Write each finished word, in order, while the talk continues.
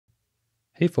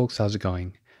Hey folks, how's it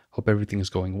going? Hope everything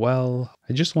is going well.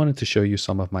 I just wanted to show you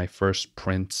some of my first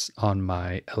prints on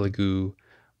my Elegoo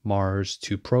Mars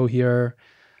 2 Pro here.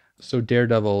 So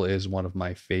Daredevil is one of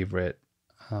my favorite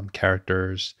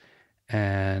characters,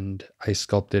 and I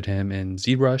sculpted him in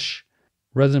Zbrush.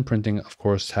 Resin printing, of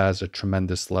course, has a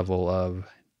tremendous level of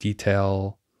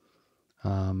detail,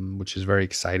 which is very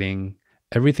exciting.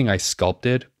 Everything I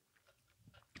sculpted,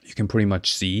 you can pretty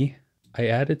much see. I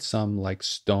added some like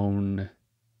stone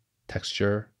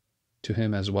texture to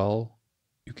him as well.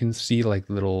 You can see like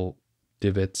little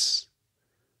divots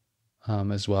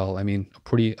as well. I mean, a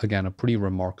pretty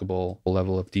remarkable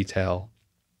level of detail.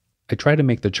 I try to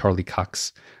make the Charlie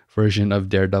Cox version of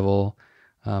Daredevil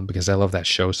because I love that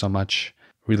show so much.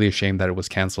 Really ashamed that it was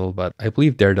canceled, but I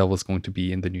believe Daredevil is going to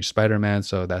be in the new Spider-Man,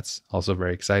 so that's also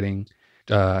very exciting.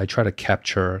 I try to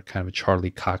capture kind of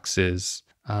Charlie Cox's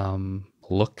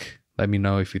look. Let me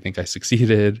know if you think I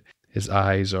succeeded. His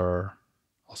eyes are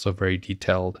also very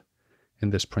detailed in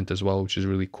this print as well, which is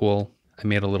really cool. I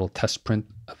made a little test print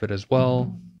of it as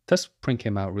well. Test print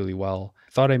came out really well.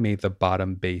 I thought I made the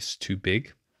bottom base too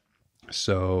big.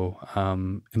 So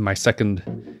in my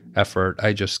second effort,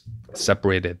 I just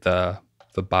separated the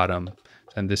bottom.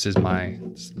 And this is my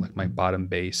bottom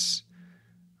base,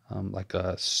 like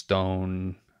a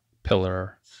stone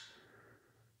pillar,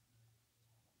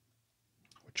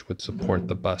 which would support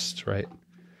the bust, right?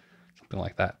 Something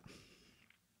like that.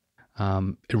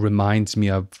 It reminds me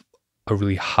of a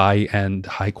really high-end,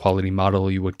 high-quality model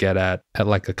you would get at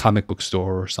like a comic book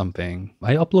store or something.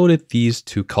 I uploaded these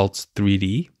to Cults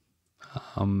 3D,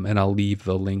 and I'll leave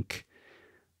the link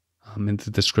in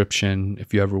the description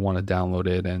if you ever want to download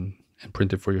it and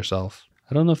print it for yourself.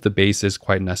 I don't know if the base is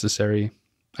quite necessary.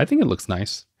 I think it looks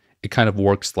nice. It kind of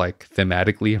works like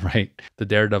thematically, right? The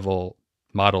Daredevil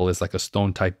model is like a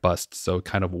stone-type bust, so it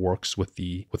kind of works with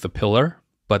the pillar.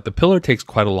 But the pillar takes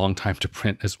quite a long time to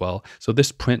print as well. So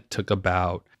this print took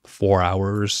about 4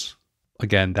 hours.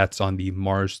 Again, that's on the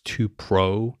Mars 2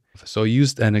 Pro. So I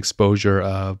used an exposure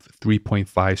of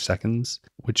 3.5 seconds,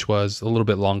 which was a little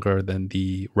bit longer than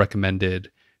the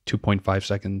recommended 2.5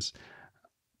 seconds.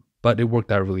 But it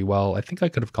worked out really well. I think I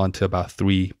could have gone to about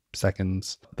 3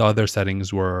 seconds. The other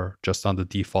settings were just on the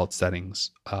default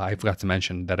settings. I forgot to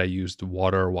mention that I used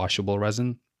water washable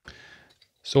resin.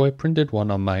 So I printed one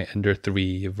on my Ender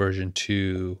 3 version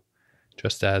 2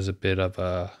 just as a bit of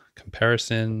a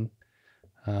comparison.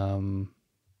 The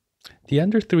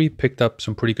Ender 3 picked up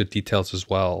some pretty good details as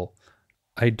well.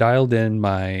 I dialed in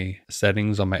my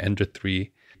settings on my Ender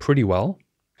 3 pretty well.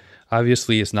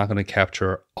 Obviously, it's not going to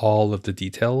capture all of the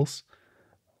details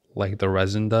like the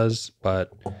resin does,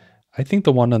 but I think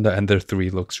the one on the Ender 3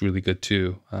 looks really good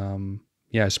too.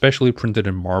 Yeah, especially printed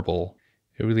in marble.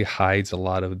 It really hides a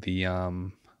lot of the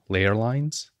layer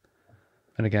lines.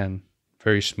 And again,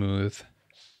 very smooth,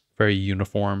 very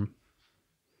uniform.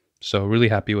 So really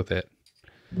happy with it.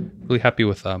 Really happy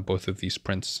with both of these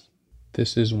prints.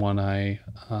 This is one I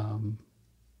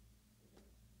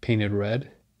painted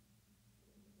red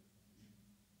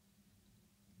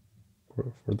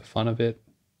for the fun of it.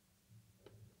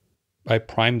 I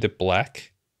primed it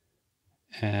black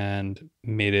and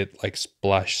made it like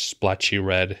splotchy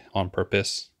red on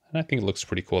purpose. And I think it looks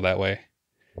pretty cool that way.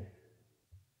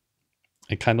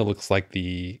 It kind of looks like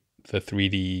the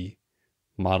 3D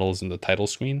models in the title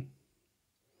screen.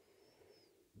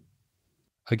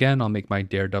 Again, I'll make my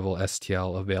Daredevil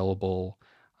STL available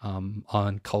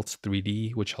on Cults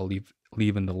 3D, which I'll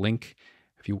leave in the link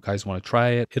if you guys want to try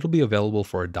it. It'll be available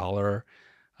for $1.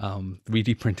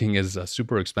 3D printing is a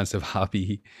super expensive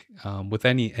hobby. With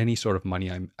any sort of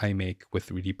money I make with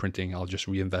 3D printing, I'll just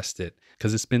reinvest it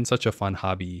because it's been such a fun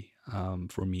hobby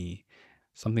for me.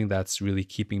 Something that's really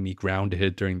keeping me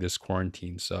grounded during this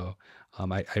quarantine. So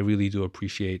I really do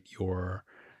appreciate your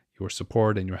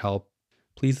support and your help.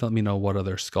 Please let me know what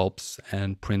other sculpts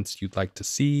and prints you'd like to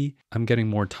see. I'm getting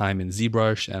more time in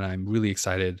Zbrush and I'm really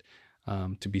excited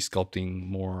to be sculpting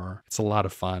more. It's a lot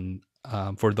of fun.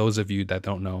 For those of you that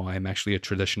don't know, I'm actually a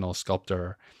traditional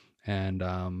sculptor, and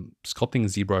sculpting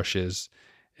ZBrush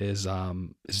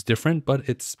is different, but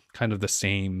it's kind of the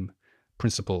same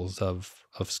principles of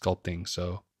sculpting.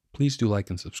 So please do like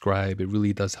and subscribe. It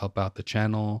really does help out the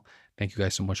channel. Thank you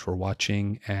guys so much for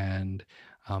watching. And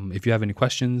if you have any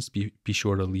questions, be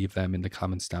sure to leave them in the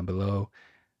comments down below.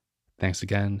 Thanks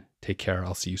again. Take care.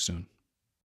 I'll see you soon.